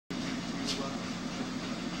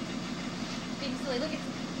Seriously, look at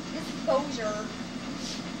this exposure.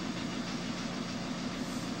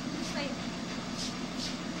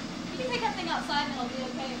 You can take that thing outside and it'll be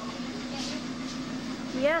okay.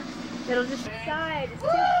 Yeah, it'll just inside. It's too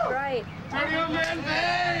bright. Dirty old man,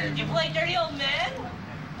 babe! You play Dirty Old Man?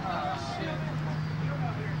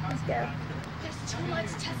 Let's go. There's too much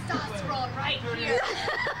testosterone right here.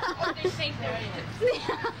 Or they think there is.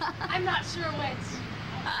 I'm not sure which.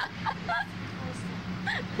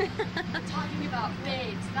 I'm talking about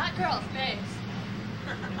babes, not girls, babes.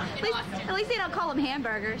 At least they don't call them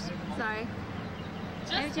hamburgers. Sorry.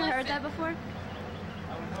 Haven't you heard that before?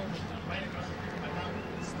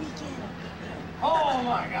 Sneak in. Oh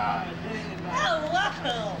my God!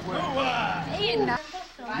 Hello! Hey, and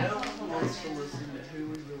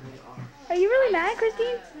Are you really mad,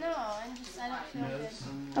 Christine? no, I'm just, I don't feel good.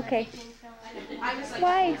 Okay.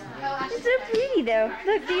 Why? It's so pretty though.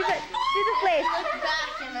 Look, do the place. I look back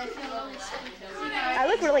and I feel really stupid. I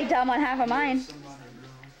look really dumb on half of mine.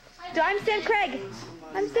 So I'm Stan Craig.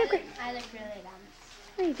 I'm Stan Craig. I look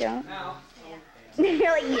really dumb. No, you don't.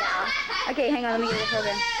 You're like, yeah. Okay, hang on, let me get the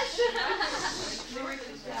program.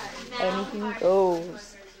 Anything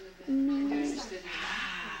goes. You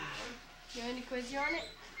want to quiz you on it?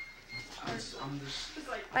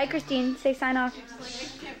 Bye, Christine. Say sign off.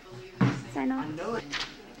 Sign off.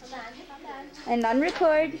 And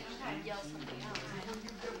unrecord.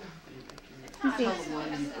 Let's see.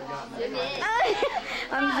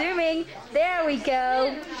 I'm zooming. There we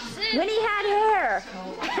go. When he had hair.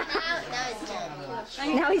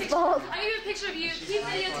 Now he's bald. I'll give you a picture of you. Keep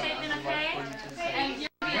videotaping, okay? And you're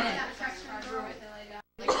being in that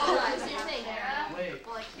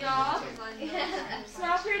y'all.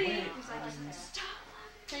 Smell pretty.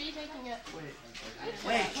 Are you taking it?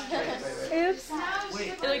 Oops.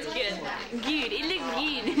 It looks good. Good. It looks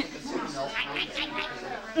good.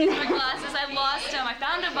 My glasses, I lost them. I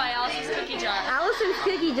found them by Allison's cookie jar. Allison's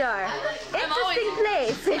cookie jar. Interesting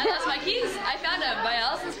place. I lost my keys. I found them by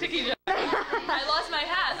Allison's cookie jar. I lost my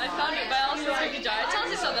hat. I found it by Allison's cookie jar. It tells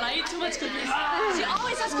you something. I eat too much cookies. She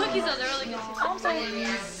always has cookies though. They're really good. Oh, I'm sorry.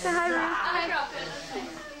 Say hi, Ruth.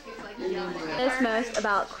 Miss most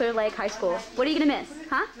about Clear Lake High School. What are you gonna miss?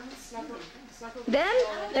 Huh? Them?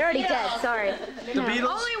 They're already dead. Sorry. The Beatles?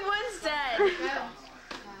 Only one's dead.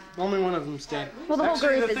 Only one of them's dead. Well, the whole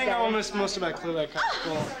Actually, group the is thing I will dead. miss most about Clear Lake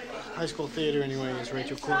High School theater anyway is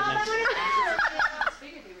Rachel Courtney.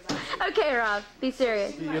 Okay, Rob. Be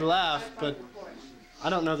serious. You laugh, but I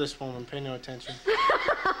don't know this woman. Pay no attention.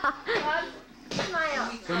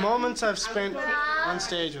 The moments I've spent on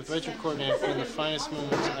stage with Rachel Courtney have been the finest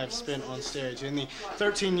moments I've spent on stage. In the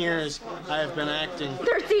 13 years I have been acting,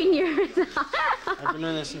 13 years. I've been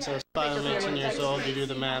doing this since I was 5. I'm 18 years old. You do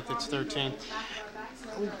the math, it's 13.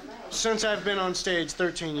 Since I've been on stage,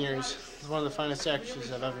 13 years. One of the finest actresses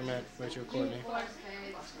I've ever met, Rachel Courtney.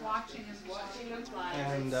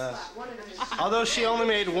 And although she only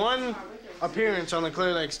made one appearance on the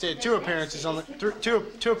Clear Lake stage, two appearances on the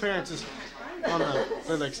two appearances on the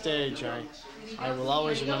Clear Lake stage, I will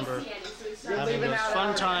always remember having those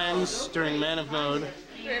fun times during Man of Mode.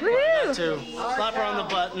 Woohoo! To slap her on the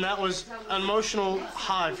butt, and that was an emotional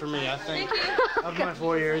high for me, I think, of my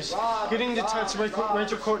 4 years. Getting to touch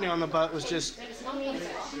Rachel Courtney on the butt was just... I don't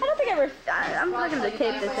think I ever... I'm not going to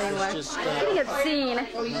tape this anymore. Just, Getting obscene. an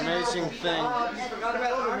amazing thing.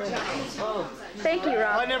 Thank you, Well,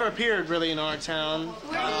 I Rob. never appeared really in our town.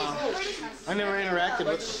 I never interacted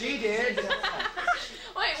with... She did.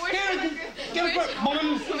 Wait, Rachel,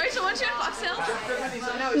 weren't you at Fox Hills?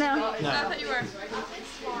 No. I thought you were.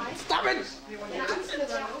 Stop it!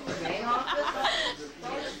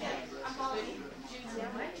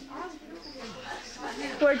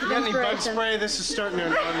 Words of Got any bug inspiration. spray? This is starting to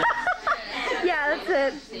annoy me. Yeah, that's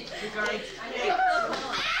it.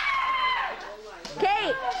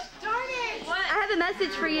 Kate! I have a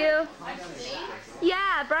message for you.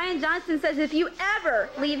 Yeah, Brian Johnson says if you ever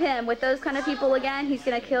leave him with those kind of people again, he's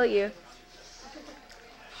going to kill you.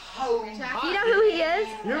 You know who he is?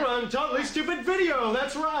 You're on Totally Stupid Video,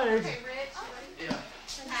 that's right.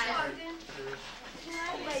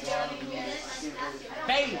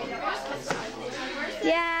 Hey.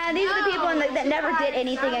 Yeah, these are the people that never did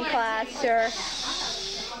anything in class, sure.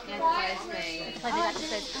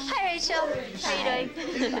 Hi, Rachel. How you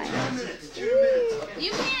doing?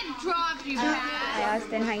 You can't drop you back. Hi,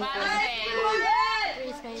 Austin. How you doing?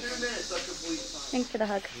 Thanks for the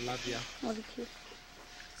hug. Love you. Love you too.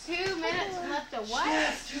 2 minutes left of what?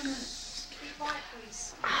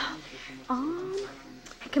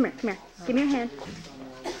 Come here, come here. Give me your hand.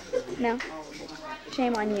 No.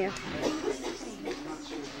 Shame on you.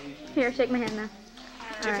 Here, shake my hand now.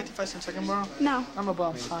 Do you have 55 cents I can borrow? No. I'm a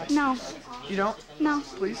bum. Hi. No. You don't? No.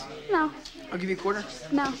 Please? No. I'll give you a quarter.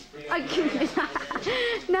 No.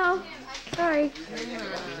 No. Sorry.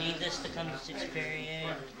 You need this to come to 6th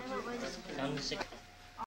period. Come to 6th.